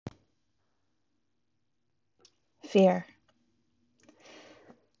Fear.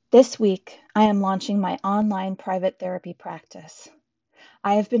 This week, I am launching my online private therapy practice.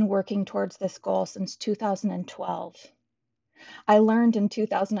 I have been working towards this goal since 2012. I learned in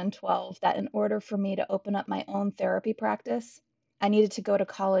 2012 that in order for me to open up my own therapy practice, I needed to go to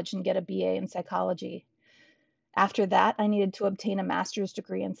college and get a BA in psychology. After that, I needed to obtain a master's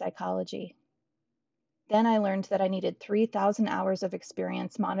degree in psychology. Then I learned that I needed 3,000 hours of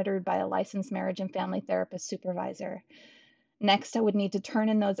experience monitored by a licensed marriage and family therapist supervisor. Next, I would need to turn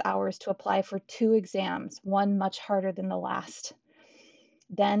in those hours to apply for 2 exams, one much harder than the last.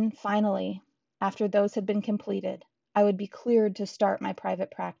 Then, finally, after those had been completed, I would be cleared to start my private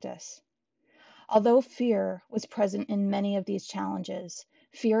practice. Although fear was present in many of these challenges,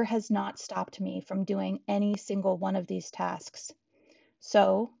 fear has not stopped me from doing any single one of these tasks.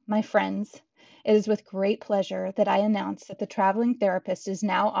 So, my friends, it is with great pleasure that I announce that the Traveling Therapist is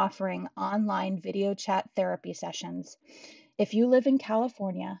now offering online video chat therapy sessions. If you live in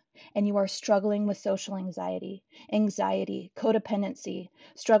California and you are struggling with social anxiety, codependency,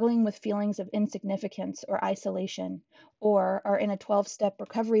 struggling with feelings of insignificance or isolation, or are in a 12-step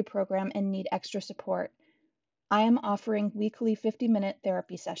recovery program and need extra support, I am offering weekly 50-minute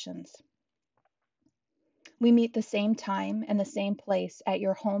therapy sessions. We meet the same time and the same place at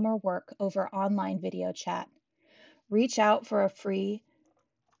your home or work over online video chat. Reach out for a free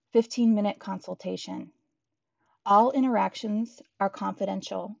 15-minute consultation. All interactions are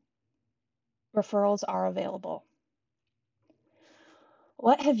confidential. Referrals are available.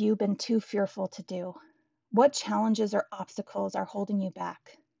 What have you been too fearful to do? What challenges or obstacles are holding you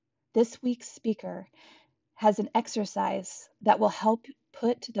back? This week's speaker has an exercise that will help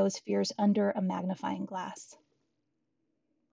put those fears under a magnifying glass.